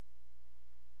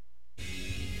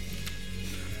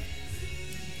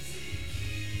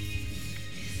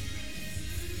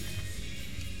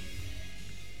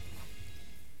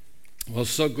Well,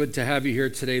 so good to have you here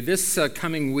today. This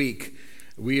coming week,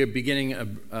 we are beginning a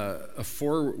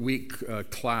 4-week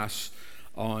class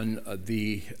on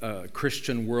the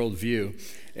Christian worldview.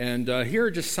 And here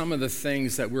are just some of the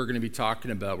things that we're going to be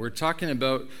talking about. We're talking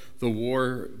about the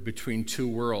war between two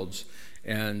worlds.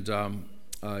 And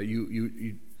I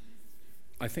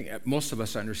think most of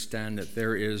us understand that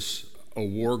there is a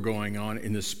war going on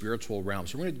in the spiritual realm.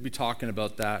 So we're going to be talking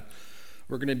about that.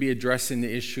 We're going to be addressing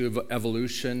the issue of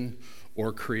evolution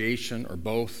or creation or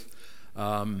both.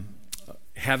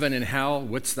 Heaven and hell,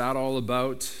 what's that all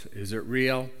about? Is it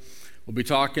real? We'll be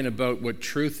talking about what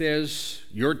truth is,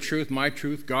 your truth, my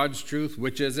truth, God's truth,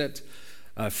 which is it?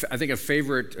 I think a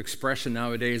favorite expression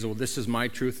nowadays is, well, this is my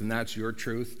truth and that's your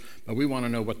truth. But we want to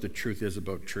know what the truth is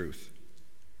about truth.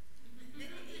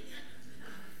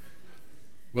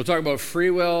 We'll talk about free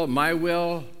will, my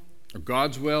will, or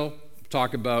God's will. We'll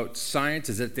talk about science.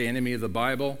 Is it the enemy of the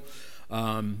Bible?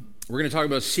 We're going to talk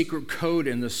about secret code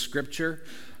in the scripture.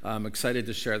 I'm excited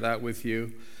to share that with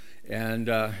you. And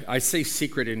I say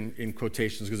secret in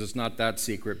quotations because it's not that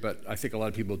secret, but I think a lot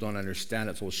of people don't understand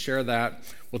it, so we'll share that.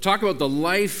 We'll talk about the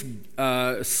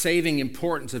life-saving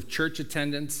importance of church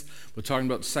attendance. We're talking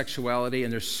about sexuality,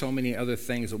 and there's so many other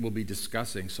things that we'll be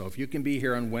discussing. So if you can be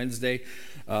here on Wednesday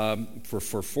for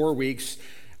 4 weeks,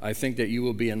 I think that you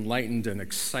will be enlightened and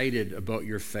excited about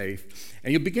your faith.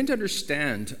 And you'll begin to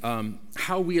understand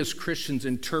how we as Christians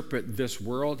interpret this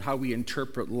world, how we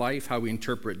interpret life, how we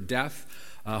interpret death,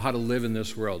 how to live in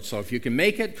this world. So if you can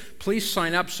make it, please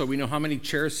sign up so we know how many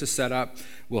chairs to set up.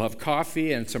 We'll have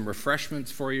coffee and some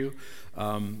refreshments for you.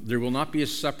 There will not be a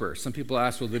supper. Some people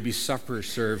ask, will there be supper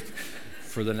served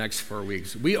for the next 4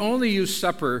 weeks? We only use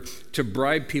supper to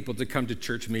bribe people to come to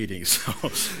church meetings.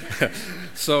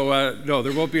 So no,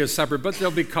 there won't be a supper, but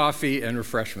there'll be coffee and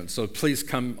refreshments. So please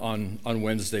come on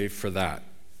Wednesday for that.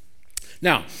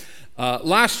 Now,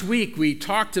 last week we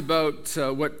talked about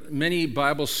what many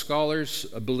Bible scholars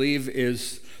believe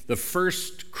is the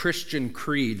first Christian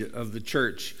creed of the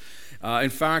church. In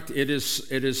fact, it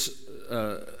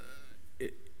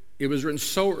was written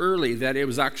so early that it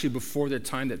was actually before the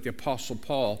time that the Apostle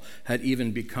Paul had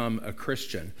even become a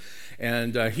Christian.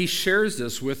 And he shares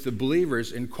this with the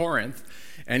believers in Corinth.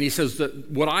 And he says that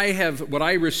what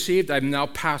I received, I'm now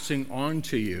passing on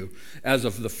to you as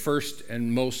of the first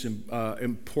and most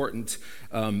important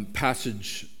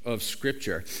passage of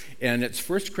Scripture. And it's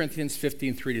 1 Corinthians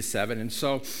 15, 3-7. And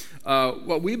so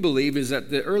what we believe is that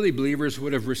the early believers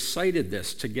would have recited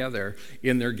this together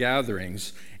in their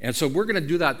gatherings. And so we're going to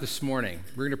do that this morning.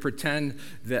 We're going to pretend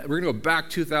that we're going to go back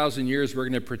 2,000 years. We're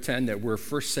going to pretend that we're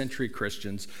first century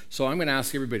Christians. So I'm going to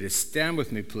ask everybody to stand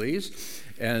with me, please.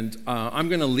 And I'm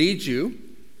going to lead you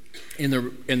in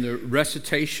the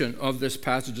recitation of this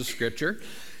passage of Scripture.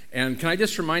 And can I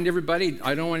just remind everybody,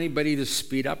 I don't want anybody to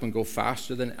speed up and go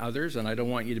faster than others, and I don't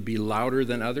want you to be louder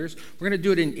than others. We're going to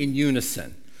do it in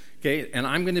unison, okay? And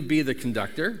I'm going to be the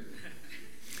conductor.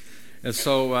 And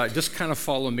so just kind of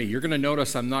follow me. You're going to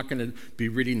notice I'm not going to be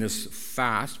reading this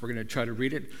fast. We're going to try to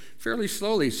read it fairly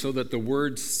slowly so that the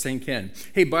words sink in.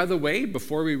 Hey, by the way,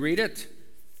 before we read it,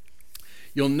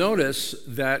 you'll notice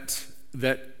that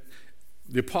the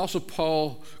Apostle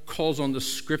Paul calls on the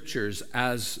Scriptures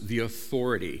as the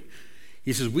authority.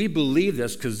 He says, we believe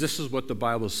this because this is what the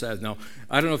Bible says. Now,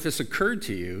 I don't know if this occurred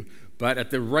to you, but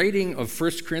at the writing of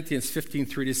 1 Corinthians 15,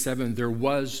 3-7, there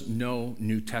was no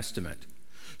New Testament.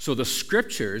 So the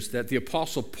Scriptures that the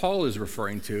Apostle Paul is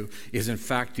referring to is in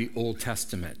fact the Old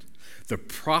Testament, the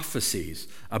prophecies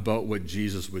about what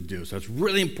Jesus would do. So it's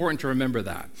really important to remember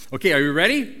that. Okay, are you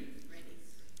ready?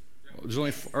 There's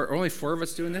only 4 of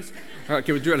us doing this? All right,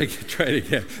 can we try it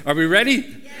again? Are we ready?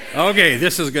 Yes. Okay,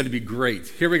 this is going to be great.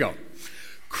 Here we go.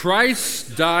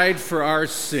 Christ died for our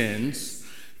sins,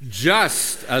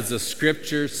 just as the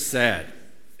Scripture said.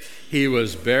 He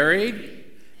was buried,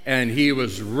 and he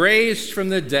was raised from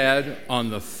the dead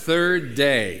on the 3rd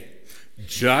day,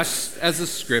 just as the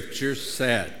Scripture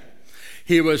said.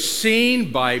 He was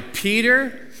seen by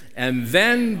Peter, and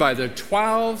then by the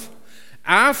 12.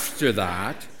 After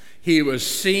that, he was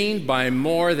seen by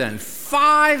more than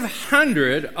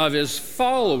 500 of his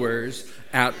followers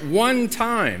at one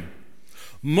time,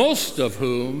 most of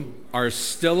whom are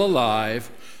still alive,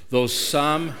 though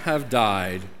some have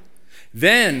died.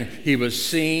 Then he was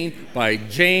seen by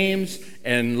James,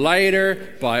 and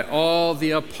later by all the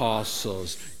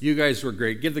apostles. You guys were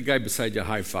great. Give the guy beside you a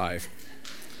high five.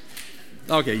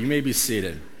 Okay, you may be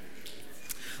seated.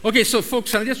 Okay, so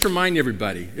folks, I just remind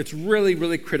everybody, it's really,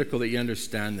 really critical that you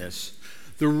understand this.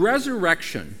 The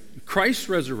resurrection, Christ's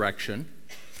resurrection,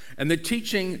 and the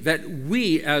teaching that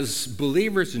we as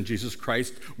believers in Jesus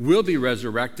Christ will be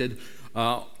resurrected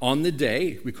on the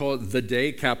day, we call it the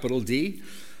day, capital D,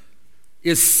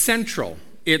 is central.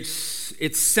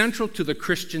 It's central to the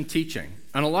Christian teaching.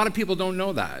 And a lot of people don't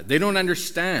know that. They don't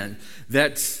understand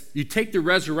that you take the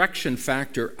resurrection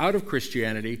factor out of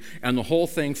Christianity and the whole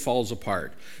thing falls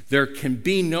apart. There can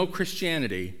be no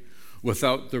Christianity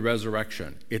without the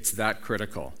resurrection. It's that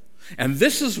critical. And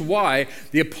this is why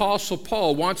the Apostle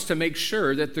Paul wants to make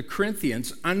sure that the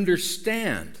Corinthians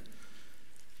understand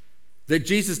that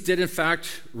Jesus did in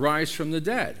fact rise from the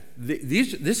dead.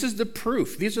 This is the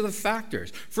proof. These are the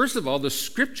factors. First of all, the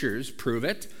scriptures prove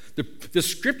it. The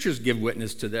scriptures give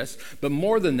witness to this. But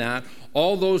more than that,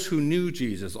 all those who knew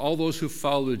Jesus, all those who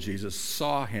followed Jesus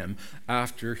saw him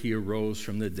after he arose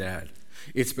from the dead.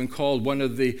 It's been called one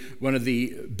of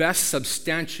the best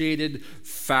substantiated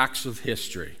facts of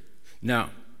history. Now,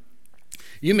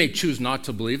 you may choose not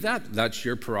to believe that. That's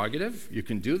your prerogative. You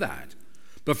can do that.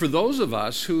 But for those of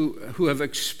us who have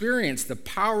experienced the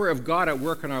power of God at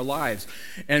work in our lives,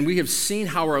 and we have seen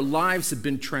how our lives have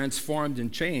been transformed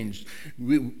and changed,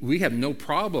 we have no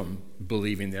problem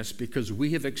believing this because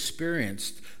we have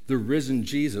experienced the risen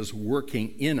Jesus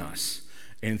working in us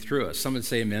and through us. Someone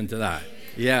say amen to that.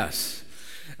 Yes.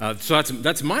 So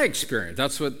that's my experience.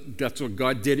 That's what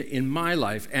God did in my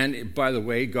life. And by the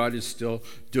way, God is still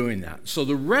doing that. So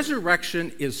the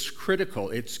resurrection is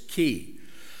critical. It's key.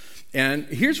 And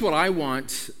here's what I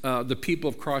want the people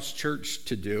of Cross Church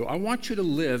to do. I want you to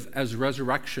live as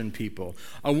resurrection people.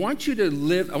 I want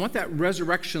that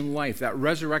resurrection life, that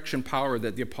resurrection power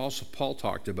that the Apostle Paul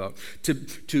talked about,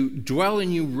 to dwell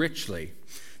in you richly.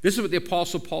 This is what the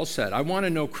Apostle Paul said. I want to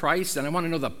know Christ, and I want to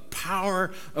know the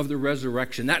power of the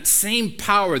resurrection. That same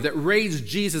power that raised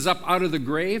Jesus up out of the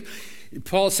grave.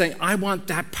 Paul's saying, I want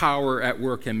that power at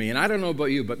work in me. And I don't know about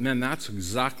you, but man, that's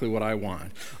exactly what I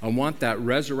want. I want that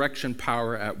resurrection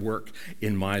power at work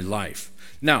in my life.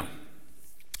 Now,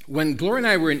 when Gloria and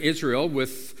I were in Israel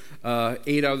with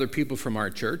 8 other people from our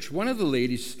church, one of the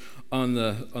ladies on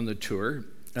the tour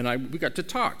and we got to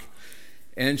talk.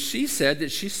 And she said that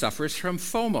she suffers from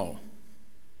FOMO.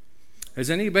 Does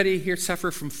anybody here suffer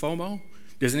from FOMO?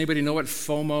 Does anybody know what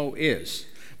FOMO is?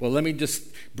 Well, let me just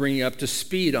bring you up to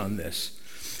speed on this.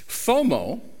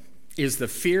 FOMO is the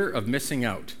fear of missing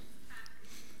out.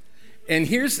 And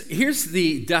here's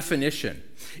the definition.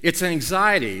 It's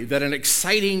anxiety that an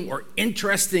exciting or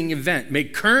interesting event may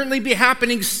currently be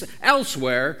happening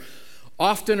elsewhere,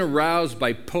 often aroused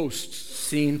by posts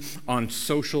seen on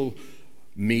social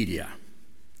media.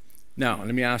 Now,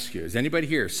 let me ask you, does anybody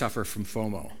here suffer from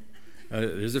FOMO?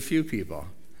 There's a few people.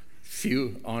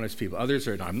 Few honest people. Others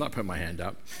are not. I'm not putting my hand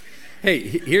up. Hey,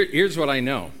 here's what I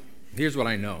know. Here's what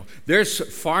I know. There's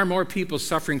far more people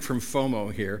suffering from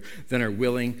FOMO here than are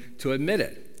willing to admit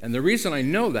it. And the reason I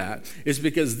know that is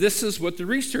because this is what the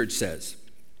research says.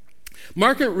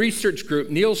 Market research group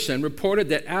Nielsen reported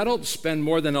that adults spend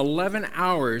more than 11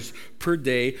 hours per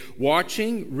day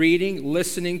watching, reading,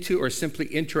 listening to, or simply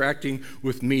interacting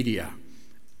with media.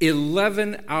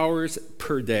 11 hours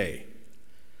per day.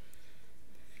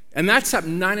 And that's up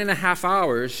 9.5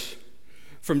 hours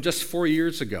from just 4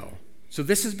 years ago. So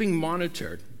this is being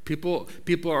monitored. People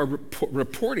are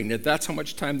reporting that that's how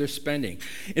much time they're spending.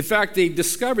 In fact, they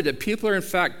discovered that people are in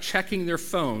fact checking their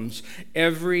phones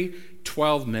every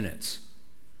 12 minutes.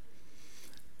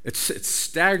 It's a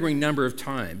staggering number of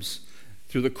times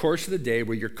through the course of the day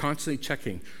where you're constantly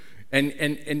checking. And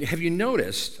have you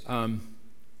noticed?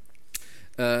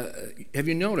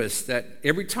 That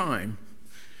every time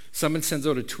someone sends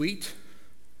out a tweet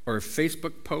or a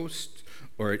Facebook post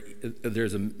or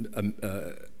there's a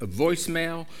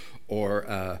voicemail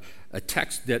or a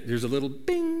text, that there's a little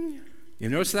bing. You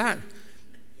notice that?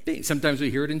 Bing. Sometimes we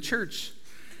hear it in church,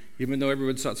 even though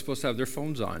everyone's not supposed to have their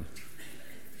phones on.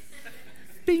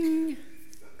 Bing.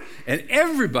 And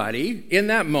everybody in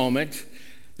that moment,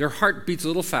 their heart beats a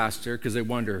little faster because they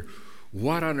wonder,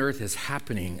 what on earth is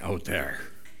happening out there?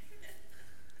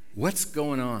 What's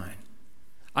going on?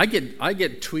 I get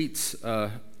tweets.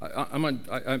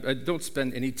 I don't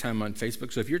spend any time on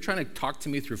Facebook. So if you're trying to talk to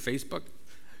me through Facebook,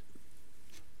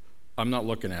 I'm not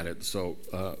looking at it. So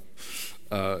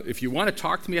if you want to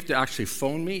talk to me, you have to actually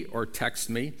phone me or text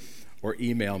me or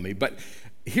email me. But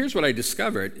here's what I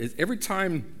discovered: is every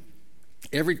time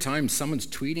someone's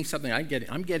tweeting something,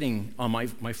 I'm getting on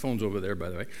my phone's over there, by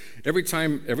the way. Every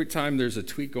time there's a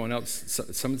tweet going out,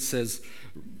 someone says,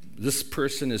 this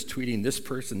person is tweeting this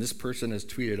person has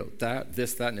tweeted out that,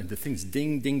 this, that, and the thing's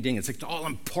ding, ding, ding. It's like all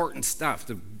important stuff,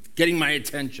 getting my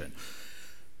attention.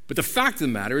 But the fact of the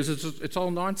matter is it's all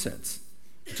nonsense.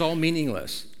 It's all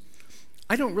meaningless.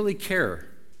 I don't really care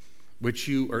what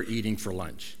you are eating for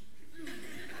lunch.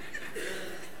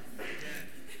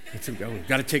 We've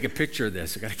got to take a picture of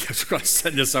this. We've got to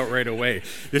send this out right away.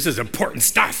 This is important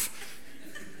stuff.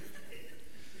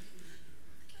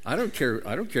 I don't care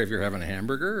if you're having a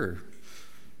hamburger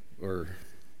or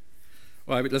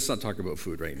well, let's not talk about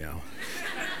food right now.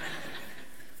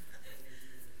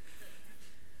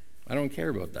 I don't care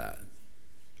about that.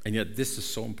 And yet this is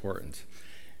so important.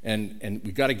 And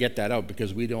we got to get that out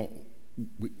because we have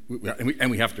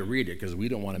to read it because we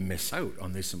don't want to miss out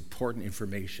on this important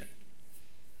information.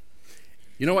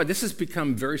 You know what? This has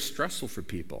become very stressful for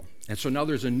people. And so now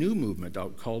there's a new movement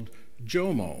out called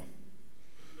JOMO.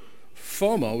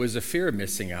 FOMO is a fear of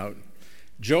missing out.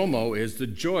 JOMO is the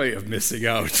joy of missing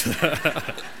out.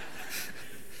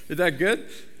 Is that good?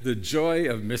 The joy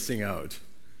of missing out.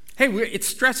 Hey, it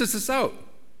stresses us out.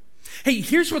 Hey,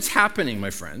 here's what's happening,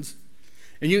 my friends.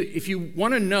 And if you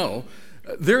want to know,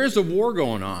 there is a war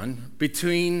going on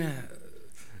between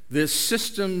the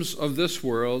systems of this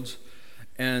world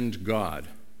and God.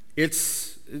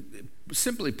 It's,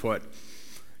 simply put,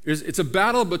 it's a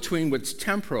battle between what's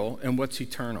temporal and what's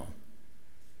eternal.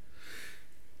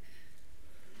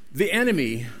 The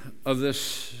enemy of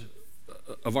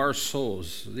our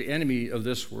souls, the enemy of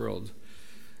this world,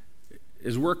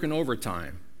 is working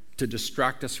overtime to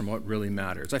distract us from what really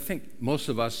matters. I think most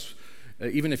of us,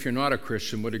 even if you're not a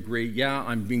Christian, would agree, yeah,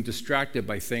 I'm being distracted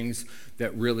by things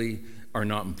that really are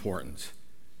not important.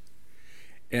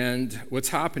 And what's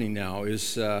happening now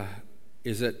is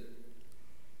that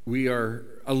we are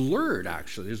allured,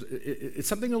 actually. It's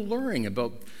something alluring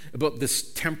about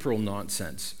this temporal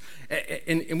nonsense.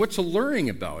 And what's alluring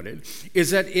about it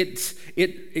is that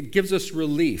it gives us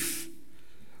relief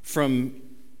from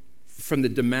the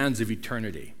demands of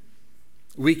eternity.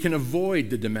 We can avoid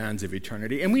the demands of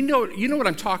eternity. And you know what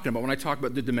I'm talking about when I talk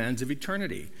about the demands of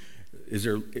eternity.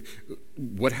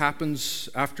 What happens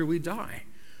after we die?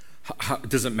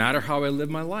 Does it matter how I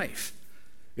live my life?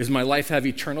 Does my life have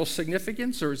eternal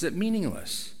significance or is it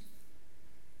meaningless?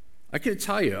 I can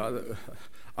tell you,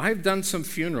 I've done some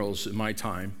funerals in my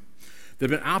time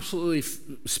that have been absolutely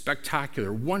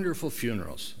spectacular, wonderful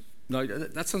funerals. Now,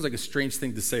 that sounds like a strange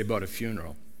thing to say about a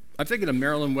funeral. I'm thinking of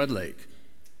Marilyn Wedlake,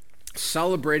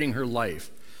 celebrating her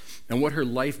life and what her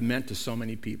life meant to so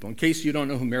many people. In case you don't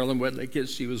know who Marilyn Wedlake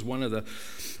is, she was one of the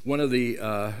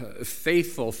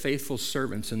faithful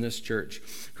servants in this church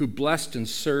who blessed and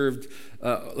served,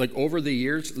 over the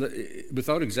years,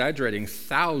 without exaggerating,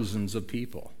 thousands of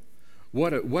people.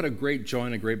 What a great joy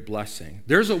and a great blessing.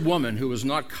 There's a woman who was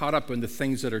not caught up in the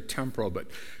things that are temporal, but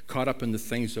caught up in the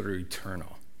things that are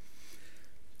eternal.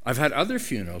 I've had other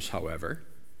funerals, however,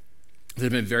 that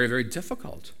have been very, very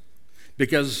difficult.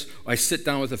 Because I sit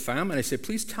down with the family and I say,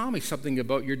 please tell me something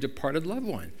about your departed loved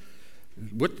one.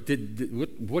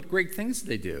 What great things did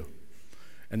they do?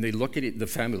 And they look at it, the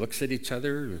family looks at each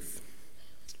other.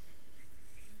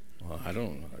 Well, I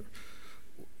don't know.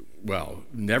 Well,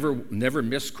 never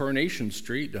missed Coronation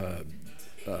Street.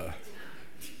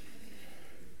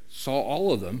 Saw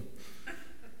all of them.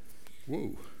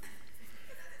 Whoa.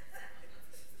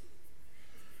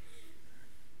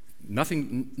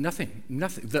 Nothing.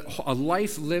 A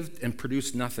life lived and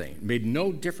produced nothing. Made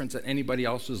no difference in anybody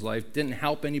else's life. Didn't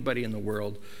help anybody in the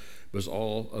world. It was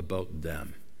all about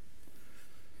them.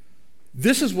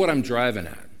 This is what I'm driving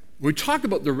at. We talk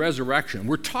about the resurrection.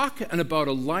 We're talking about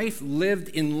a life lived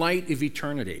in light of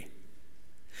eternity.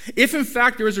 If, in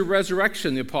fact, there is a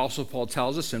resurrection, the Apostle Paul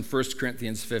tells us in 1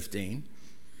 Corinthians 15,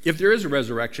 if there is a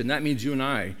resurrection, that means you and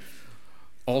I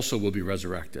also will be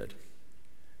resurrected.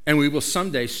 And we will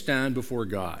someday stand before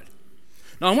God.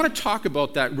 Now, I want to talk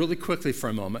about that really quickly for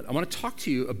a moment. I want to talk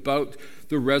to you about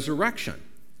the resurrection.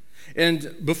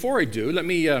 And before I do, let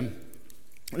me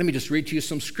just read to you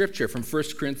some scripture from 1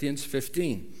 Corinthians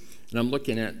 15. And I'm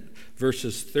looking at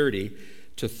verses 30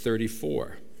 to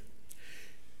 34.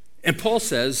 And Paul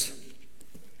says,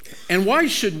 "And why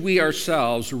should we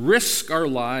ourselves risk our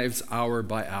lives hour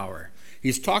by hour?"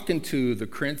 He's talking to the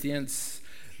Corinthians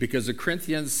because the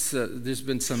Corinthians, there's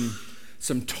been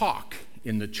some talk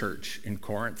in the church in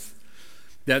Corinth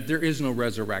that there is no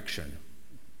resurrection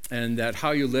and that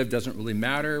how you live doesn't really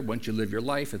matter. Once you live your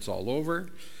life, it's all over,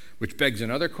 which begs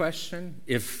another question.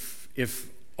 If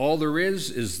all there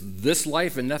is this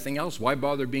life and nothing else, why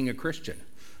bother being a Christian?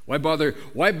 Why bother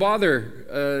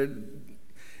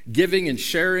giving and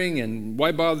sharing, and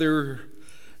why bother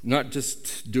not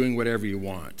just doing whatever you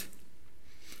want?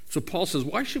 So Paul says,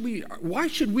 why should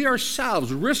we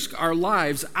ourselves risk our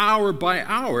lives hour by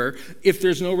hour if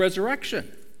there's no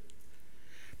resurrection?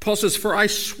 Paul says, "For I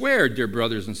swear, dear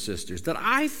brothers and sisters, that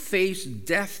I face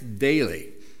death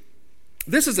daily.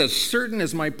 This is as certain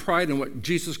as my pride in what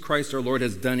Jesus Christ our Lord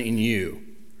has done in you."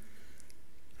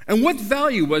 And what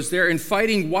value was there in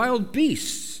fighting wild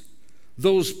beasts,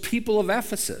 those people of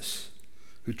Ephesus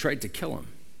who tried to kill him,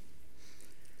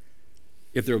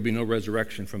 if there will be no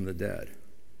resurrection from the dead?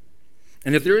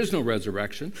 And if there is no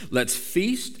resurrection, let's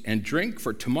feast and drink,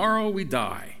 for tomorrow we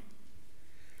die.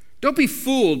 Don't be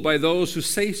fooled by those who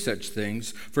say such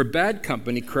things, for bad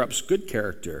company corrupts good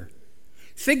character.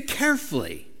 Think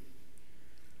carefully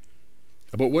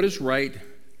about what is right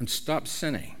and stop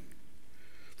sinning.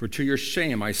 For to your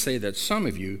shame, I say that some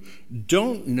of you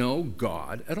don't know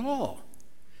God at all.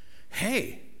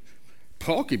 Hey,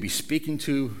 Paul could be speaking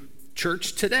to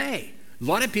church today. A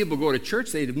lot of people go to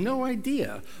church, they have no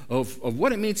idea of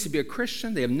what it means to be a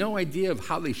Christian. They have no idea of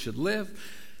how they should live,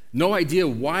 no idea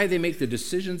why they make the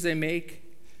decisions they make.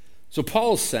 So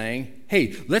Paul's saying,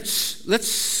 hey, let's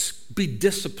be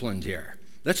disciplined here.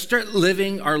 Let's start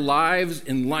living our lives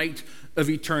in light of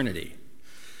eternity.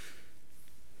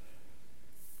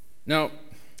 Now,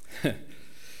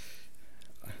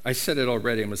 I said it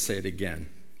already, I'm going to say it again.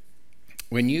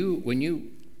 When you're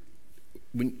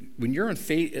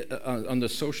on the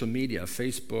social media,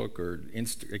 Facebook or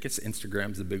I guess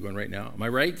Instagram's the big one right now. Am I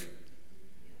right?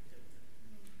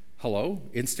 Hello?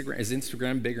 Instagram, is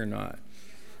Instagram big or not?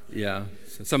 Yeah.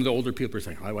 So some of the older people are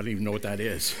saying, I don't even know what that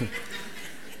is.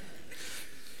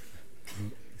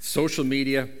 Social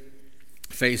media,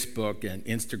 Facebook and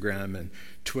Instagram and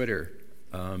Twitter.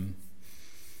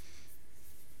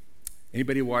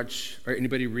 Anybody watch or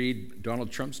anybody read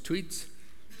Donald Trump's tweets?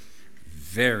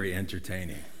 Very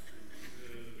entertaining.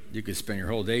 You could spend your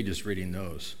whole day just reading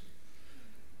those.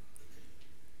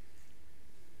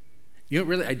 You know,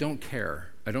 really, I don't care.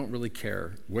 I don't really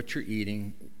care what you're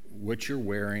eating, what you're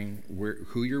wearing,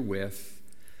 who you're with.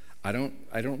 I don't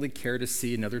really care to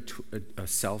see another a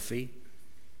selfie.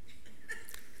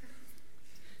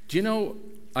 Do you know,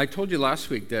 I told you last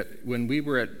week that when we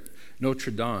were at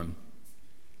Notre Dame,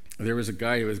 there was a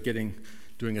guy who was doing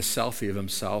a selfie of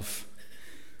himself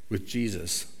with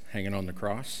Jesus hanging on the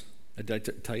cross. Did I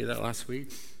tell you that last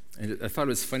week? And I thought it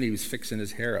was funny. He was fixing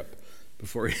his hair up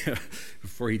before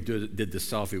he did the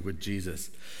selfie with Jesus.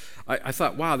 I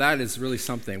thought, wow, that is really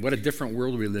something. What a different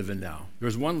world we live in now. There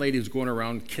was one lady who's going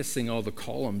around kissing all the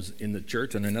columns in the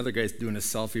church, and another guy's doing a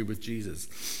selfie with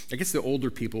Jesus. I guess the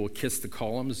older people will kiss the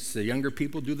columns. The younger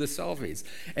people do the selfies.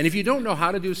 And if you don't know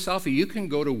how to do a selfie, you can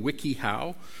go to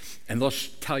WikiHow, and they'll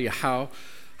tell you how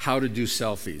to do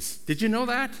selfies. Did you know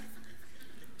that?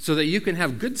 So that you can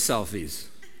have good selfies.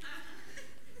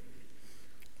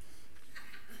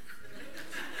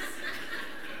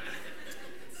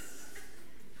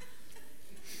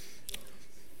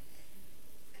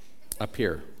 Up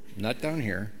here, not down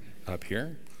here, up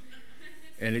here.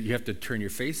 And you have to turn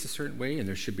your face a certain way, and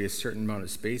there should be a certain amount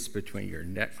of space between your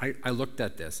neck. I looked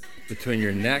at this, between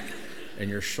your neck and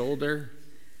your shoulder,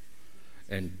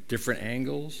 and different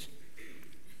angles.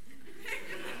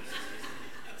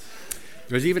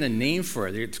 There's even a name for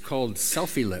it. It's called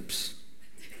selfie lips.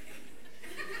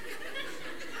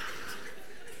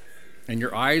 And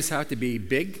your eyes have to be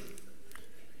big.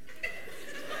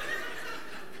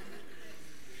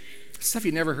 Stuff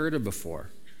you never heard of before.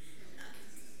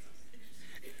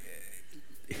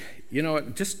 You know,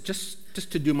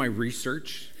 just to do my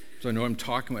research, so I know what I'm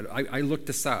talking about, I looked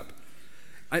this up.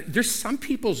 There's some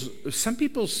people's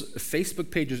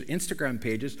Facebook pages, Instagram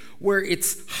pages, where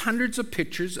it's hundreds of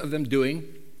pictures of them doing.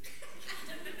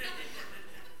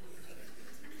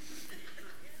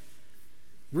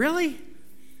 Really?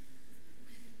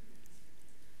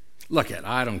 Look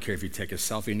I don't care if you take a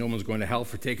selfie. No one's going to hell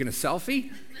for taking a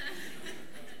selfie.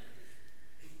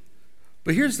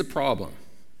 But here's the problem.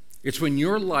 It's when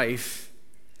your life,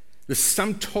 the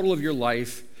sum total of your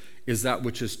life, is that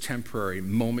which is temporary,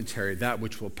 momentary, that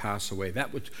which will pass away,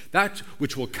 that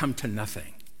which will come to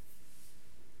nothing.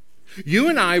 You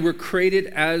and I were created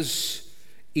as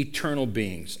eternal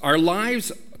beings. Our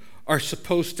lives are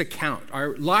supposed to count.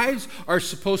 Our lives are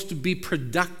supposed to be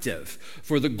productive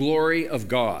for the glory of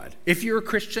God. If you're a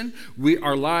Christian,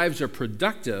 our lives are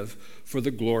productive for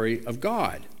the glory of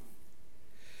God.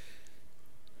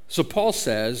 So Paul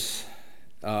says,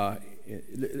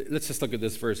 let's just look at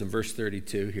this verse in verse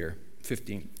 32 here, 1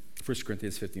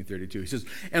 Corinthians 15:32. He says,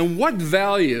 and what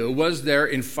value was there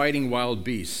in fighting wild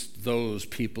beasts, those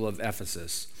people of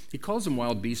Ephesus? He calls them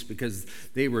wild beasts because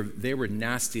they were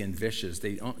nasty and vicious.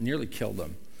 They nearly killed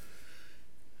them.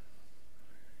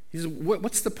 He says,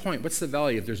 what's the point? What's the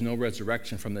value if there's no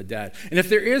resurrection from the dead? And if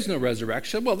there is no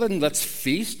resurrection, well, then let's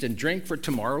feast and drink, for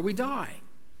tomorrow we die.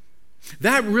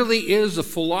 That really is the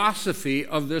philosophy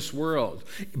of this world,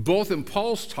 both in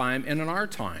Paul's time and in our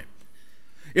time.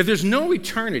 If there's no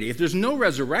eternity, if there's no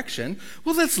resurrection,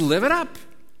 well, let's live it up.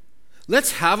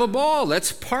 Let's have a ball.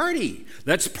 Let's party.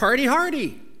 Let's party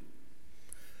hardy.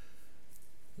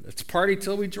 Let's party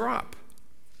till we drop.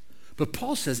 But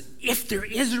Paul says, if there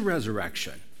is a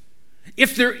resurrection,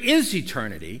 if there is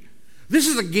eternity, this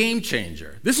is a game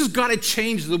changer. This has got to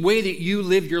change the way that you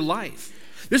live your life.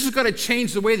 This has got to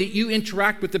change the way that you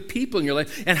interact with the people in your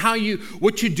life and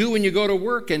what you do when you go to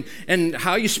work and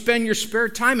how you spend your spare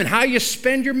time and how you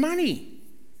spend your money.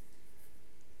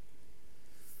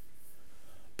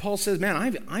 Paul says, man,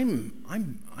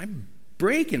 I'm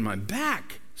breaking my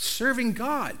back serving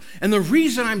God. And the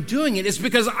reason I'm doing it is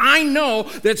because I know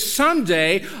that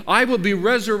someday I will be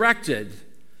resurrected.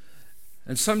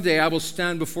 And someday I will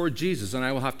stand before Jesus and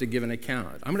I will have to give an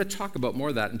account. I'm going to talk about more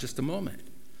of that in just a moment.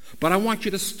 But I want you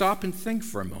to stop and think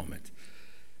for a moment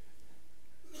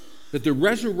that the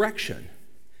resurrection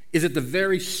is at the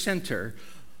very center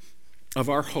of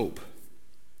our hope.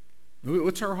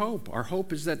 What's our hope? Our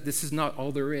hope is that this is not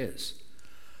all there is.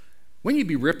 Wouldn't you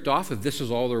be ripped off if this is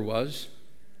all there was?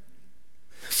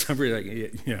 Somebody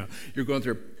like, you're going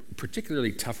through a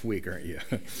particularly tough week, aren't you?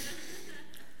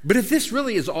 But if this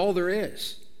really is all there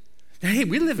is, hey,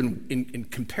 we live in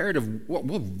comparative,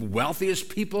 wealthiest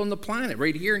people on the planet,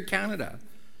 right here in Canada,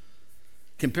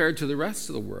 compared to the rest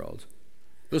of the world.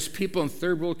 Those people in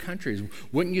third world countries,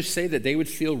 wouldn't you say that they would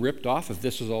feel ripped off if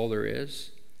this is all there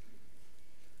is?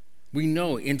 We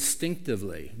know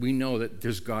instinctively, that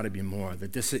there's got to be more,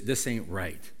 that this ain't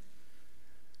right.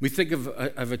 We think of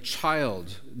a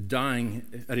child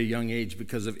dying at a young age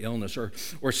because of illness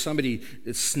or somebody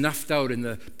snuffed out in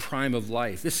the prime of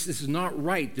life. This is not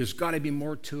right. There's got to be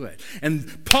more to it.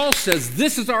 And Paul says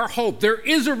this is our hope. There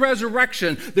is a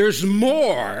resurrection. There's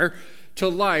more to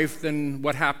life than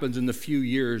what happens in the few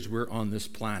years we're on this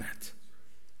planet.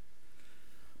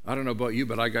 I don't know about you,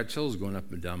 but I got chills going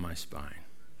up and down my spine.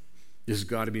 There's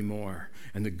got to be more.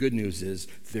 And the good news is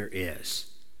there is.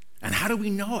 And how do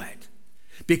we know it?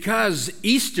 Because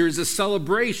Easter is a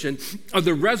celebration of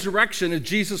the resurrection of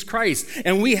Jesus Christ.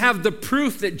 And we have the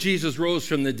proof that Jesus rose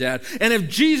from the dead. And if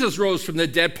Jesus rose from the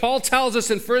dead, Paul tells us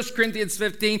in 1 Corinthians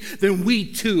 15, then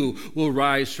we too will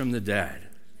rise from the dead.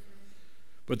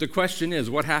 But the question is,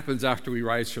 what happens after we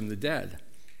rise from the dead?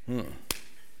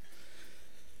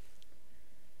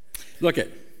 Look at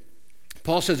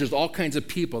Paul says there's all kinds of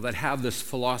people that have this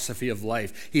philosophy of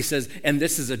life. He says, and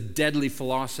this is a deadly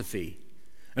philosophy.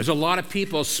 There's a lot of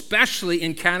people, especially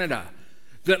in Canada,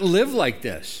 that live like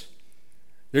this.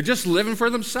 They're just living for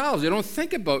themselves. They don't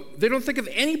think of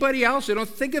anybody else. They don't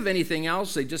think of anything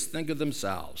else. They just think of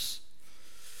themselves.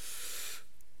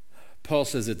 Paul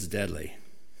says it's deadly.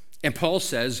 And Paul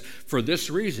says, for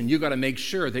this reason, you've got to make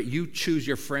sure that you choose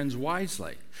your friends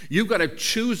wisely. You've got to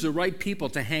choose the right people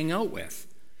to hang out with.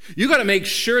 You've got to make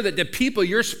sure that the people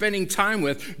you're spending time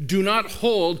with do not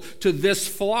hold to this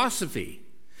philosophy.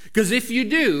 Because if you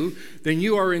do, then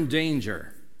you are in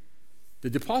danger.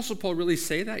 Did the Apostle Paul really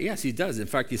say that? Yes, he does. In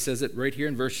fact, he says it right here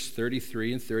in verses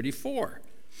 33 and 34.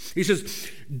 He says,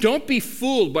 don't be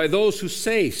fooled by those who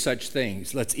say such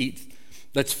things. Let's eat,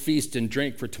 let's feast and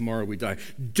drink, for tomorrow we die.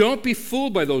 Don't be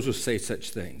fooled by those who say such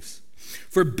things.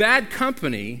 For bad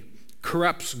company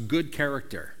corrupts good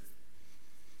character.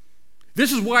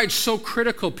 This is why it's so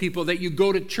critical, people, that you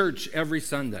go to church every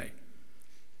Sunday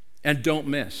and don't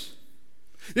miss.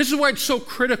 This is why it's so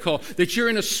critical that you're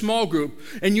in a small group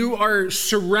and you are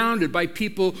surrounded by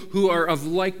people who are of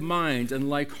like mind and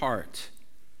like heart.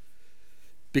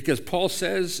 Because Paul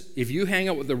says if you hang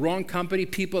out with the wrong company,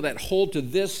 people that hold to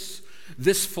this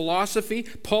philosophy,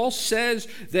 Paul says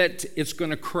that it's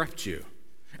going to corrupt you.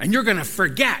 And you're going to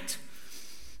forget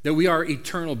that we are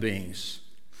eternal beings.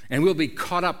 And we'll be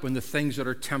caught up in the things that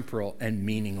are temporal and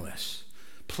meaningless.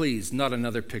 Please, not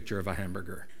another picture of a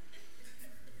hamburger.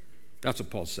 That's what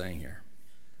Paul's saying here.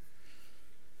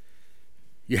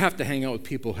 You have to hang out with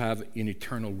people who have an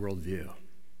eternal worldview.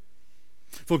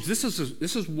 Folks, this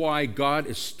is why God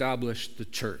established the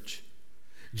church.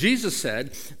 Jesus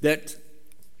said that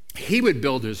he would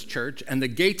build his church and the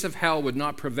gates of hell would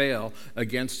not prevail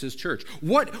against his church.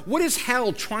 What is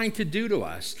hell trying to do to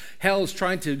us? Hell is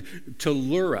trying to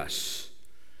lure us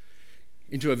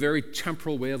into a very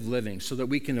temporal way of living so that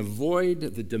we can avoid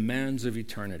the demands of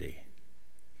eternity.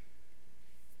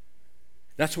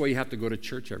 That's why you have to go to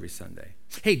church every Sunday.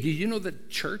 Hey, do you know that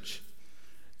church,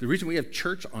 the reason we have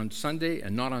church on Sunday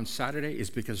and not on Saturday is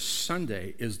because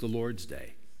Sunday is the Lord's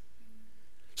Day.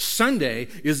 Sunday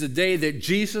is the day that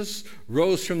Jesus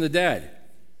rose from the dead.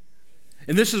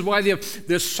 And this is why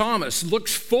the psalmist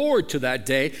looks forward to that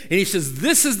day. And he says,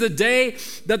 this is the day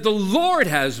that the Lord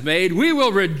has made. We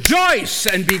will rejoice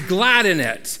and be glad in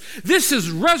it. This is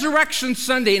Resurrection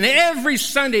Sunday. And every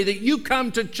Sunday that you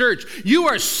come to church, you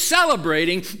are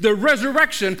celebrating the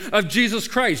resurrection of Jesus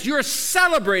Christ. You are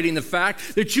celebrating the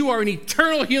fact that you are an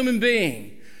eternal human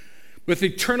being with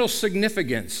eternal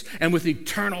significance and with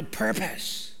eternal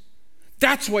purpose.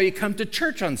 That's why you come to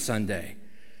church on Sunday.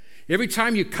 Every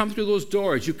time you come through those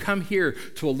doors, you come here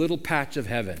to a little patch of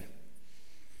heaven.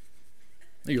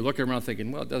 You're looking around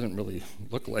thinking, well, it doesn't really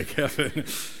look like heaven.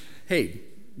 Hey,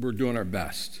 we're doing our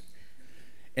best.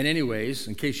 And anyways,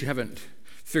 in case you haven't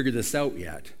figured this out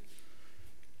yet,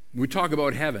 we talk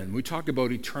about heaven. We talk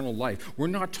about eternal life. We're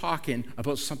not talking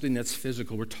about something that's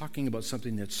physical. We're talking about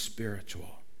something that's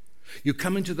spiritual. You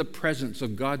come into the presence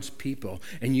of God's people,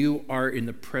 and you are in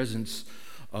the presence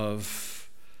of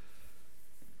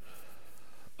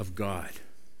God.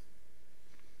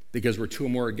 Because where two or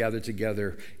more are gathered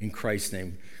together in Christ's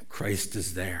name, Christ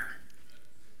is there.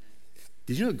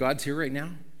 Did you know God's here right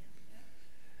now?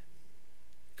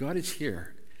 God is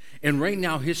here. And right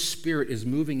now, his Spirit is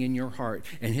moving in your heart,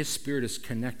 and his Spirit is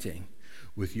connecting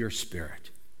with your spirit.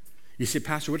 You say,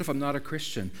 Pastor, what if I'm not a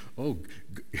Christian? Oh,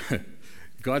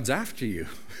 God's after you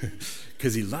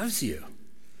because he loves you.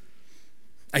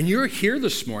 And you're here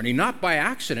this morning, not by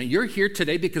accident. You're here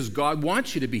today because God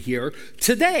wants you to be here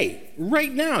today,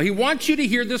 right now. He wants you to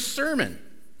hear this sermon.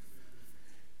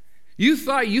 You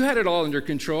thought you had it all under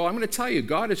control. I'm going to tell you,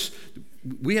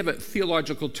 we have a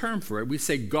theological term for it. We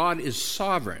say God is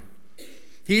sovereign.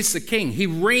 He's the king. He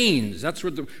reigns. That's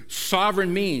what the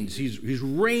sovereign means. He's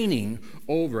reigning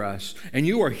over us. And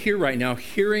you are here right now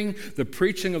hearing the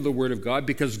preaching of the Word of God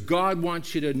because God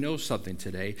wants you to know something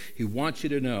today. He wants you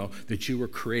to know that you were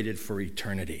created for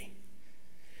eternity.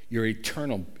 You're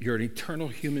eternal. You're an eternal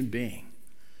human being.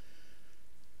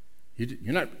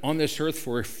 You're not on this earth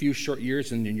for a few short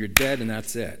years and then you're dead and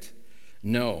that's it.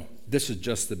 No, this is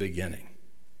just the beginning.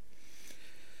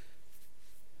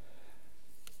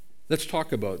 Let's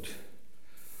talk about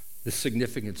the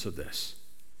significance of this.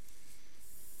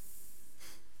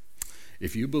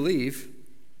 If you believe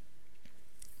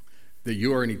that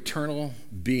you are an eternal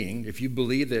being, if you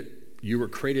believe that you were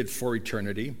created for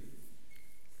eternity,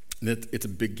 that it's a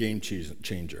big game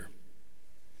changer.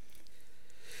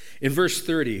 In verse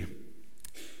 30,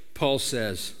 Paul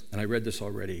says, and I read this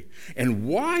already, and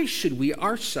why should we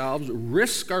ourselves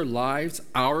risk our lives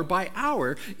hour by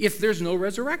hour if there's no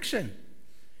resurrection?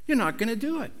 You're not going to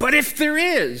do it. But if there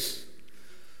is,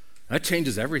 that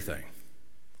changes everything.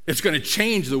 It's going to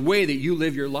change the way that you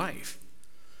live your life.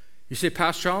 You say,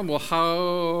 Pastor Allen, well,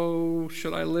 how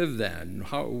should I live then?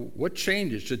 What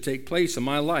changes should take place in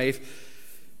my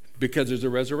life because there's a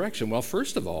resurrection? Well,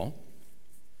 first of all,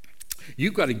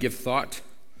 you've got to give thought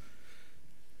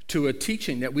to a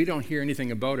teaching that we don't hear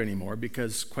anything about anymore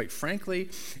because, quite frankly,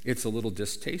 it's a little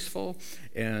distasteful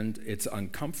and it's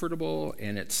uncomfortable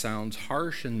and it sounds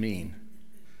harsh and mean.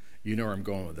 You know where I'm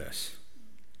going with this.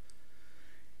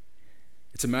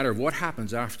 It's a matter of what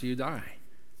happens after you die.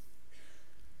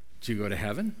 Do you go to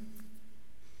heaven?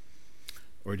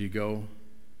 Or do you go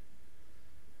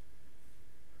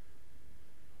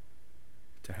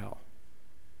to hell?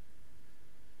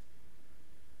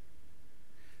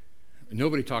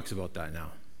 Nobody talks about that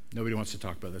now. Nobody wants to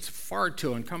talk about that. It's far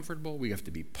too uncomfortable. We have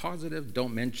to be positive.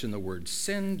 Don't mention the word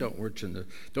sin. Don't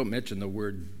mention the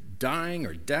word dying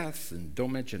or death, and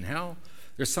don't mention hell.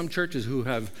 There's some churches who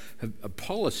have a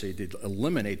policy to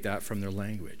eliminate that from their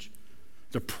language.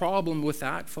 The problem with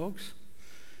that, folks,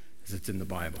 is it's in the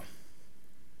Bible.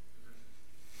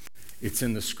 It's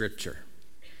in the Scripture.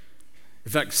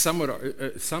 In fact,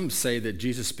 some say that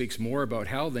Jesus speaks more about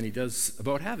hell than he does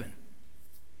about heaven.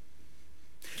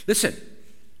 Listen,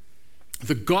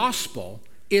 the gospel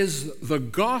is the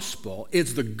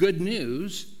good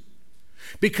news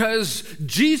because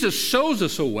Jesus shows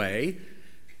us a way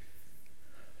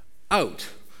out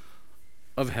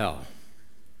of hell.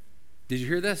 Did you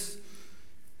hear this?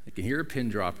 I can hear a pin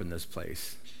drop in this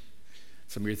place.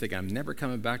 Some of you are thinking, I'm never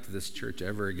coming back to this church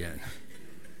ever again.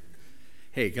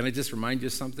 Hey, can I just remind you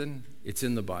of something? It's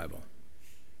in the Bible.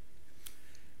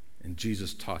 And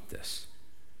Jesus taught this.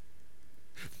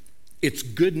 It's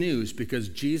good news because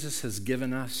Jesus has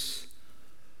given us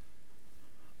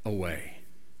a way.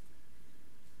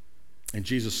 In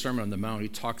Jesus' Sermon on the Mount, he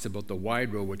talks about the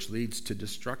wide road which leads to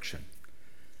destruction.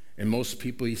 And most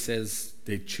people, he says,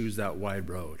 they choose that wide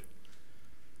road.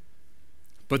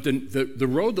 But the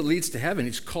road that leads to heaven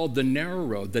is called the narrow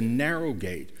road, the narrow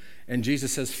gate. And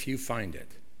Jesus says few find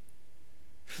it.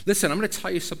 Listen, I'm going to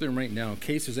tell you something right now, in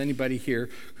case there's anybody here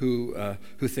who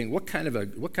think, what kind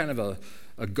of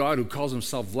a God who calls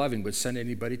himself loving would send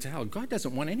anybody to hell? God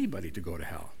doesn't want anybody to go to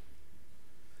hell.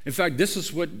 In fact, this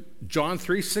is what John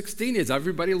 3:16 is.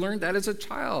 Everybody learned that as a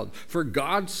child. For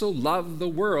God so loved the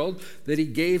world that he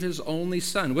gave his only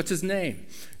son. What's his name?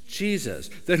 Jesus.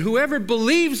 That whoever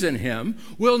believes in him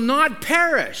will not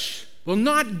perish, will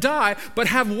not die, but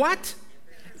have what?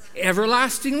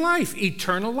 Everlasting life,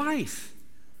 eternal life.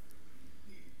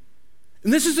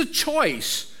 And this is a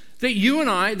choice that you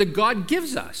and I, that God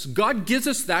gives us. God gives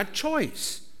us that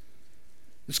choice.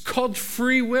 It's called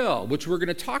free will, which we're going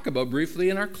to talk about briefly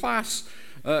in our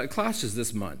classes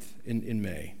this month in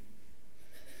May.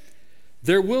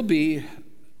 There will be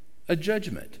a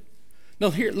judgment. Now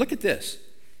here, look at this.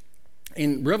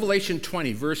 In Revelation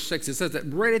 20, verse 6, it says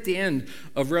that right at the end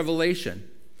of Revelation,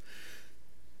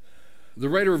 the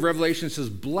writer of Revelation says,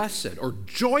 blessed or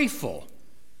joyful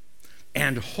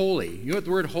and holy. You know what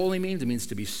the word holy means? It means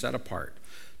to be set apart.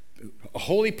 A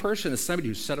holy person is somebody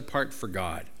who's set apart for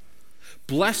God.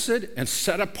 Blessed and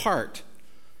set apart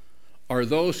are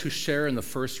those who share in the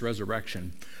first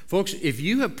resurrection. Folks, if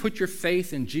you have put your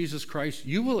faith in Jesus Christ,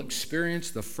 you will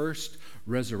experience the first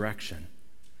resurrection.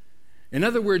 In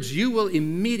other words, you will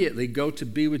immediately go to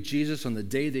be with Jesus on the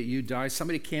day that you die.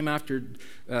 Somebody came after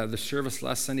the service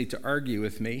last Sunday to argue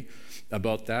with me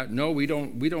about that. No, we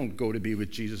don't go to be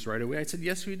with Jesus right away. I said,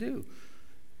 yes, we do.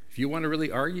 If you want to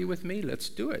really argue with me, let's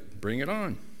do it. Bring it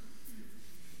on.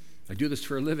 I do this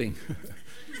for a living.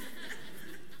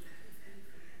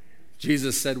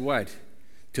 Jesus said what?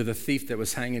 To the thief that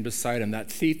was hanging beside him, that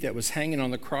thief that was hanging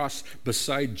on the cross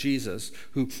beside Jesus,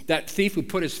 that thief who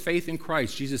put his faith in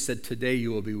Christ, Jesus said, today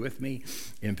you will be with me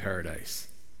in paradise.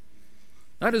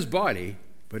 Not his body,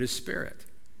 but his spirit.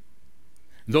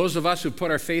 Those of us who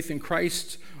put our faith in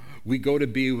Christ, we go to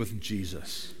be with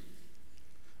Jesus.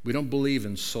 We don't believe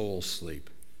in soul sleep.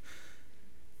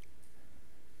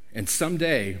 And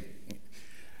someday,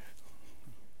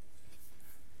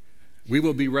 we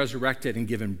will be resurrected and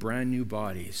given brand new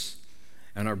bodies.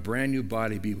 And our brand new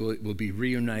body will be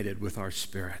reunited with our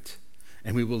spirit.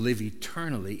 And we will live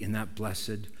eternally in that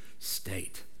blessed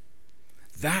state.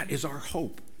 That is our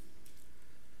hope.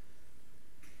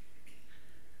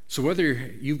 So whether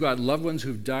you've got loved ones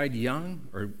who've died young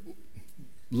or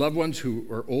loved ones who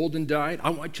are old and died, I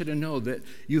want you to know that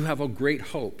you have a great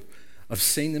hope of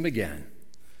seeing them again.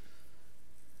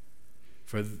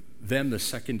 For them, the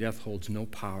second death holds no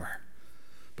power.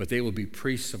 But they will be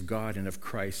priests of God and of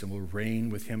Christ and will reign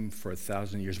with him for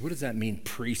 1,000 years. What does that mean,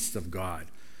 priests of God?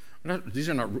 We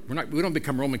don't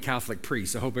become Roman Catholic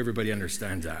priests. I hope everybody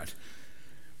understands that.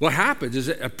 What happens is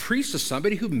that a priest is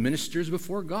somebody who ministers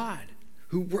before God,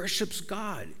 who worships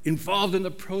God, involved in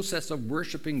the process of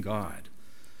worshiping God.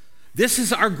 This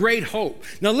is our great hope.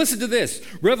 Now listen to this,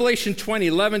 Revelation 20,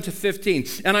 11 to 15.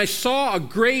 And I saw a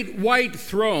great white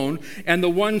throne and the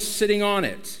one sitting on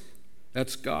it.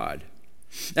 That's God.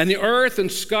 And the earth and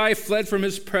sky fled from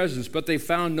his presence, but they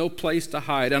found no place to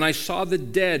hide. And I saw the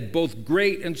dead, both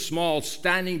great and small,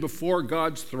 standing before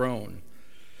God's throne.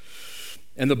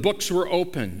 And the books were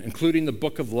open, including the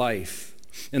book of life.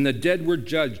 And the dead were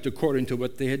judged according to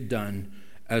what they had done,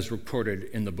 as recorded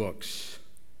in the books.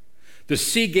 The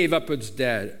sea gave up its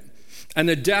dead, and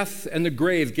the death and the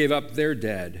grave gave up their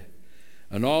dead,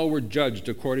 and all were judged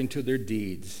according to their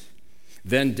deeds.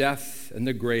 Then death and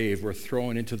the grave were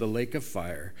thrown into the lake of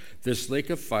fire. This lake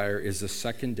of fire is the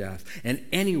second death, and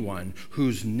anyone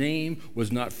whose name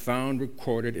was not found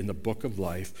recorded in the book of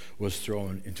life was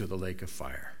thrown into the lake of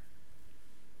fire.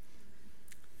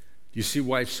 Do you see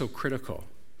why it's so critical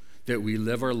that we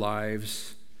live our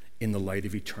lives in the light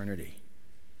of eternity?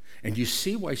 And you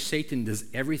see why Satan does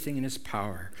everything in his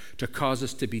power to cause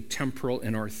us to be temporal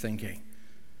in our thinking.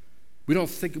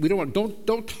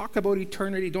 Don't talk about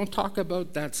eternity. Don't talk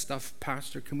about that stuff,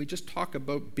 Pastor. Can we just talk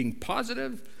about being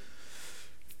positive?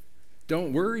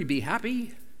 Don't worry, be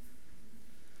happy.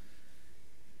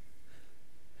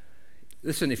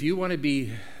 Listen, if you want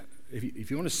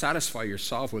to satisfy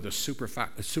yourself with a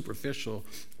superficial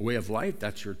way of life,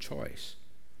 that's your choice.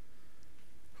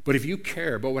 But if you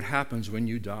care about what happens when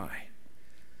you die,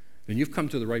 then you've come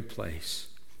to the right place,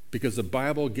 because the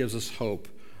Bible gives us hope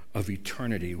of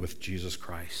eternity with Jesus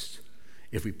Christ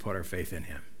if we put our faith in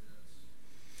him.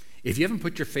 If you haven't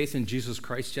put your faith in Jesus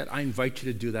Christ yet, I invite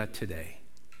you to do that today.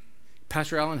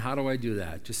 Pastor Allen, how do I do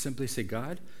that? Just simply say,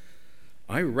 God,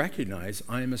 I recognize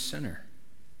I am a sinner.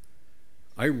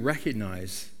 I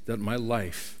recognize that my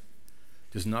life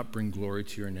does not bring glory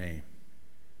to your name.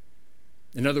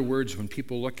 In other words, when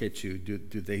people look at you,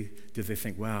 do they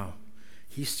think, wow,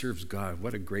 He serves God.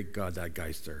 What a great God that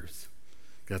guy serves.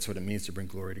 That's what it means to bring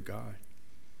glory to God.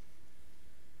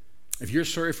 If you're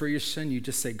sorry for your sin, you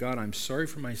just say, God, I'm sorry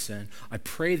for my sin. I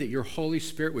pray that your Holy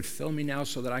Spirit would fill me now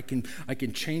so that I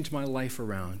can change my life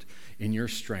around in your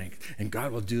strength. And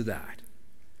God will do that.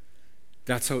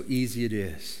 That's how easy it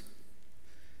is.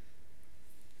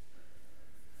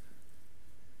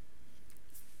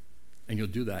 And you'll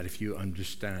do that if you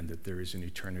understand that there is an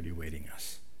eternity waiting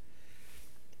us.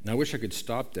 Now, I wish I could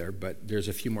stop there, but there's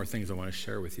a few more things I want to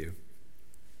share with you.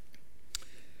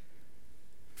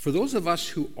 For those of us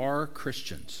who are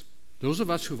Christians, those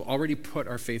of us who have already put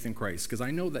our faith in Christ, because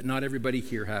I know that not everybody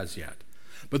here has yet,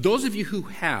 but those of you who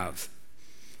have,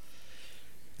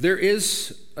 there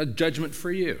is a judgment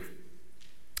for you.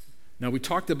 Now, we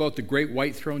talked about the great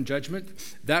white throne judgment.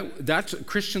 That's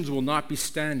Christians will not be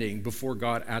standing before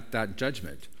God at that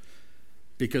judgment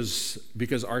because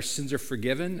our sins are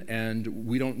forgiven and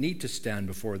we don't need to stand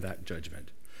before that judgment.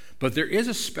 But there is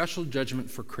a special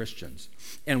judgment for Christians.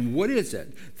 And what is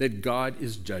it that God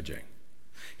is judging?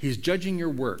 He's judging your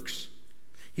works.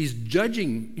 He's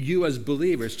judging you as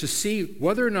believers to see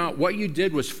whether or not what you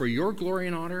did was for your glory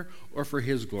and honor or for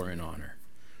his glory and honor.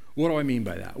 What do I mean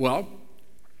by that? Well,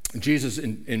 Jesus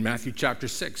in Matthew chapter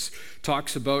 6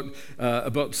 talks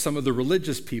about some of the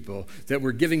religious people that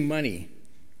were giving money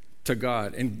to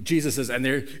God. And Jesus says, and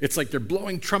it's like they're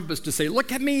blowing trumpets to say,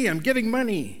 look at me, I'm giving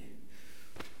money.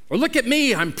 Or look at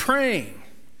me, I'm praying.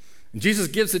 And Jesus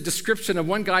gives a description of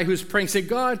one guy who's praying, saying,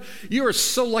 God, you are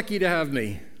so lucky to have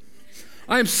me.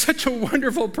 I am such a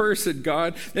wonderful person,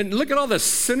 God. And look at all the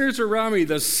sinners around me,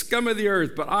 the scum of the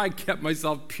earth, but I kept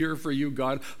myself pure for you,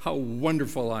 God. How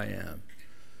wonderful I am.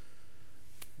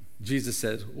 Jesus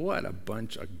says, what a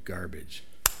bunch of garbage.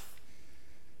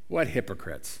 What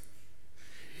hypocrites.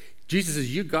 Jesus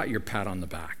says, you got your pat on the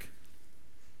back.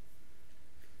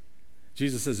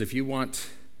 Jesus says, if you want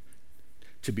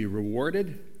to be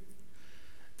rewarded,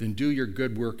 then do your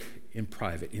good work in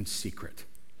private, in secret.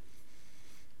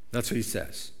 That's what he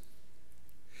says.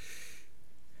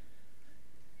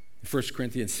 1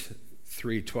 Corinthians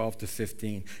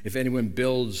 3:12-15, if anyone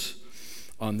builds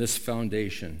on this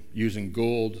foundation using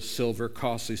gold, silver,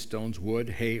 costly stones, wood,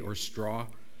 hay, or straw,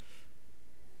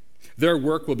 their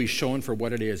work will be shown for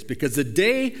what it is, because the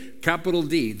day, capital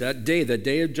D, that day, the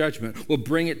day of judgment, will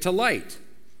bring it to light.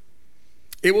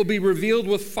 It will be revealed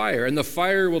with fire, and the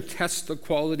fire will test the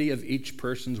quality of each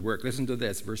person's work. Listen to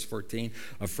this, verse 14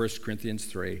 of 1 Corinthians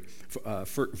 3.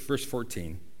 Verse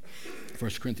 14,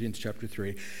 1 Corinthians chapter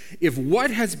 3. If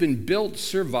what has been built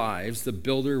survives, the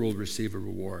builder will receive a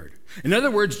reward. In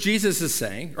other words, Jesus is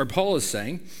saying, or Paul is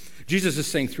saying, Jesus is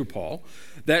saying through Paul,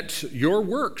 that your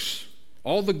works,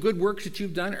 all the good works that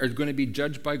you've done are going to be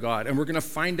judged by God, and we're going to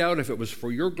find out if it was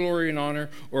for your glory and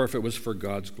honor or if it was for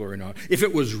God's glory and honor, if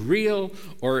it was real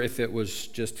or if it was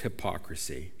just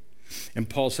hypocrisy. And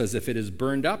Paul says, if it is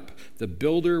burned up, the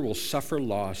builder will suffer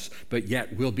loss, but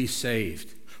yet will be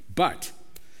saved. But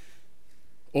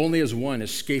only as one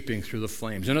escaping through the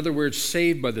flames. In other words,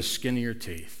 saved by the skin of your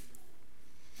teeth.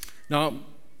 Now,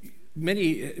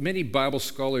 Many Bible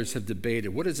scholars have debated,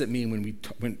 what does it mean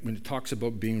when it talks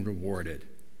about being rewarded?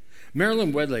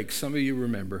 Marilyn Wedlake, some of you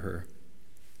remember her.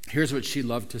 Here's what she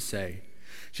loved to say.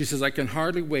 She says, I can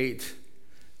hardly wait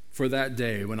for that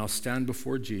day when I'll stand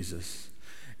before Jesus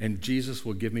and Jesus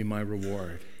will give me my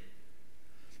reward.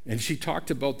 And she talked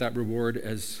about that reward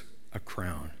as a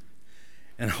crown.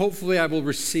 And hopefully I will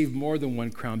receive more than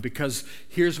one crown, because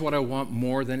here's what I want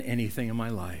more than anything in my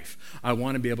life. I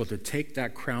want to be able to take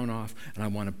that crown off and I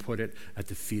want to put it at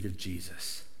the feet of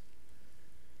Jesus.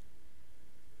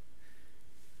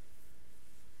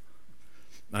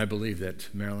 I believe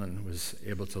that Marilyn was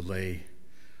able to lay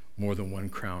more than one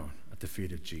crown at the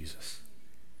feet of Jesus.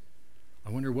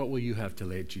 I wonder, what will you have to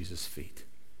lay at Jesus' feet?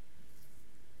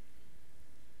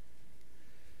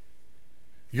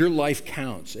 Your life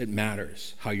counts. It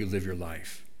matters how you live your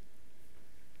life.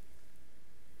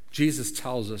 Jesus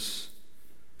tells us,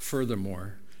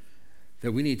 furthermore,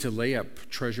 that we need to lay up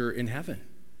treasure in heaven.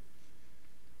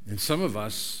 And some of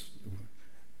us,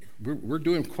 we're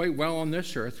doing quite well on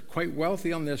this earth, quite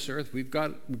wealthy on this earth. We've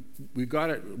got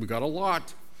a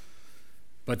lot.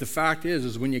 But the fact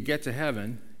is when you get to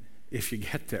heaven, if you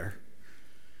get there,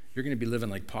 you're going to be living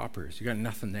like paupers. You got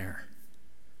nothing there.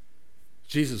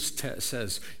 Jesus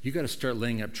says, you got to start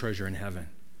laying up treasure in heaven.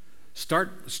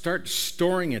 Start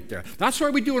storing it there. That's why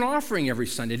we do an offering every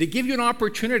Sunday, to give you an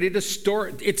opportunity to store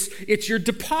it. It's your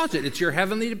deposit. It's your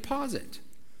heavenly deposit.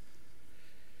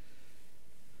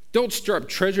 Don't store up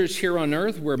treasures here on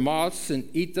earth where moths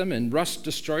eat them and rust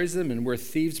destroys them and where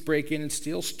thieves break in and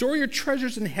steal. Store your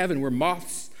treasures in heaven where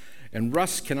moths and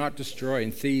rust cannot destroy,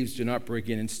 and thieves do not break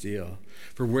in and steal.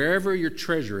 For wherever your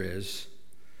treasure is,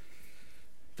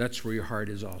 that's where your heart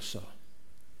is also.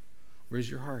 Where's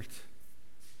your heart?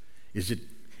 Is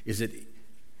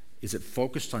it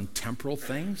focused on temporal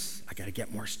things? I got to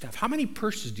get more stuff. How many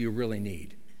purses do you really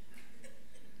need?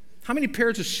 How many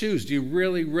pairs of shoes do you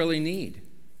really, really need?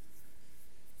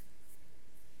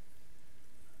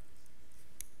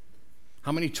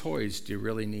 How many toys do you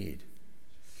really need?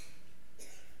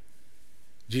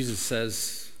 Jesus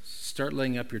says, start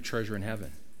laying up your treasure in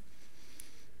heaven.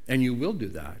 And you will do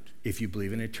that if you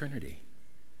believe in eternity.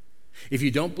 If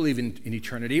you don't believe in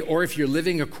eternity, or if you're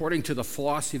living according to the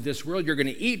philosophy of this world, you're going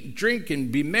to eat, drink,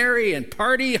 and be merry, and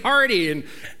party hardy, and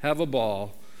have a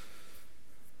ball.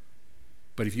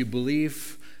 But if you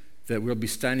believe that we'll be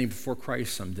standing before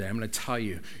Christ someday, I'm going to tell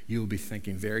you, you'll be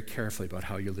thinking very carefully about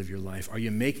how you live your life. Are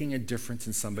you making a difference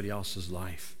in somebody else's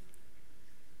life?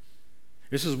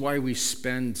 This is why we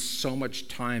spend so much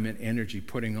time and energy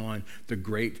putting on the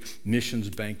great missions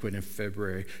banquet in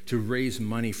February to raise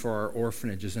money for our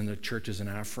orphanages and the churches in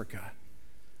Africa.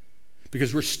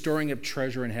 Because we're storing up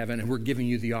treasure in heaven and we're giving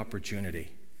you the opportunity.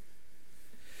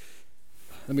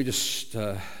 Let me just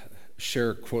share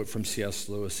a quote from C.S.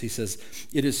 Lewis. He says,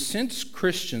 "It is since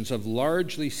Christians have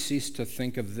largely ceased to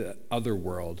think of the other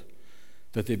world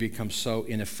that they become so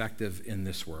ineffective in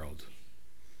this world."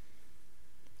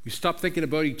 You stop thinking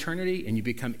about eternity and you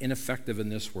become ineffective in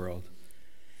this world.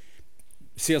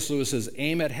 C.S. Lewis says,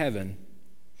 aim at heaven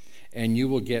and you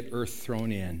will get earth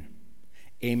thrown in.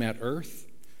 Aim at earth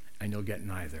and you'll get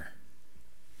neither.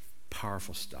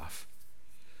 Powerful stuff.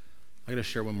 I'm going to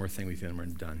share one more thing with you and we're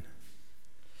done.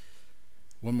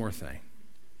 One more thing.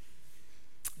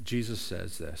 Jesus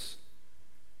says this.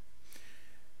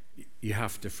 You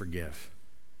have to forgive.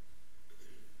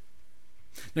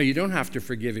 Now, you don't have to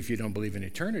forgive if you don't believe in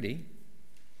eternity,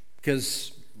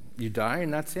 because you die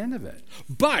and that's the end of it.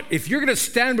 But if you're going to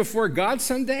stand before God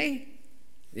someday,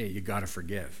 you got to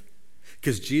forgive.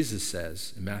 Because Jesus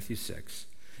says in Matthew 6,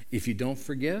 if you don't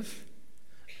forgive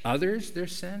others their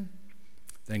sin,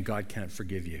 then God can't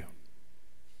forgive you.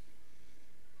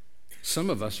 Some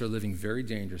of us are living very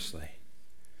dangerously.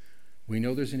 We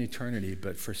know there's an eternity,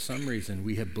 but for some reason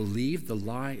we have believed the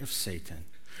lie of Satan.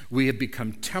 We have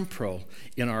become temporal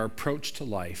in our approach to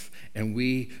life, and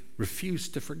we refuse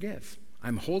to forgive.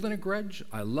 I'm holding a grudge.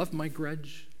 I love my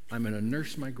grudge. I'm going to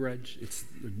nurse my grudge.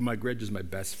 My grudge is my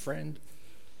best friend.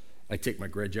 I take my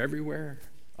grudge everywhere.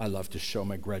 I love to show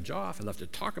my grudge off. I love to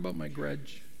talk about my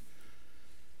grudge.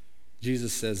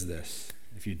 Jesus says this,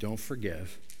 if you don't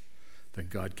forgive, then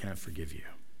God can't forgive you.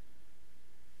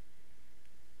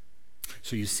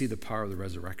 So you see the power of the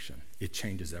resurrection. It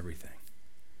changes everything.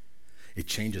 It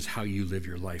changes how you live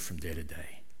your life from day to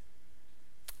day.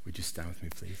 Would you stand with me,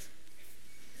 please?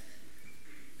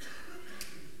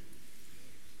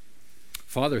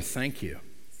 Father, thank you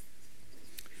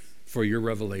for your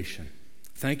revelation.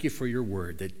 Thank you for your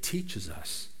word that teaches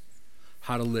us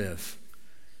how to live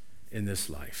in this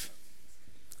life.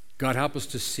 God, help us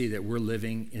to see that we're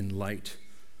living in light,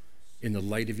 in the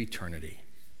light of eternity.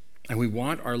 And we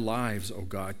want our lives, oh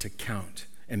God, to count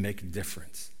and make a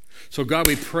difference. So God,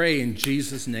 we pray in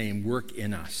Jesus' name, work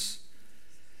in us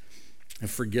and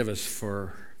forgive us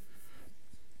for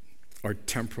our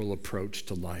temporal approach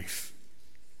to life.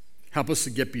 Help us to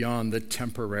get beyond the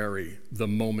temporary, the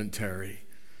momentary,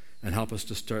 and help us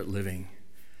to start living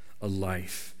a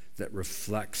life that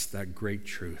reflects that great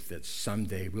truth that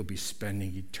someday we'll be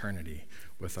spending eternity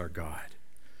with our God.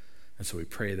 And so we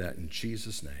pray that in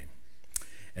Jesus' name.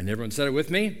 And everyone said it with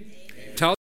me? Amen.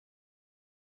 Tell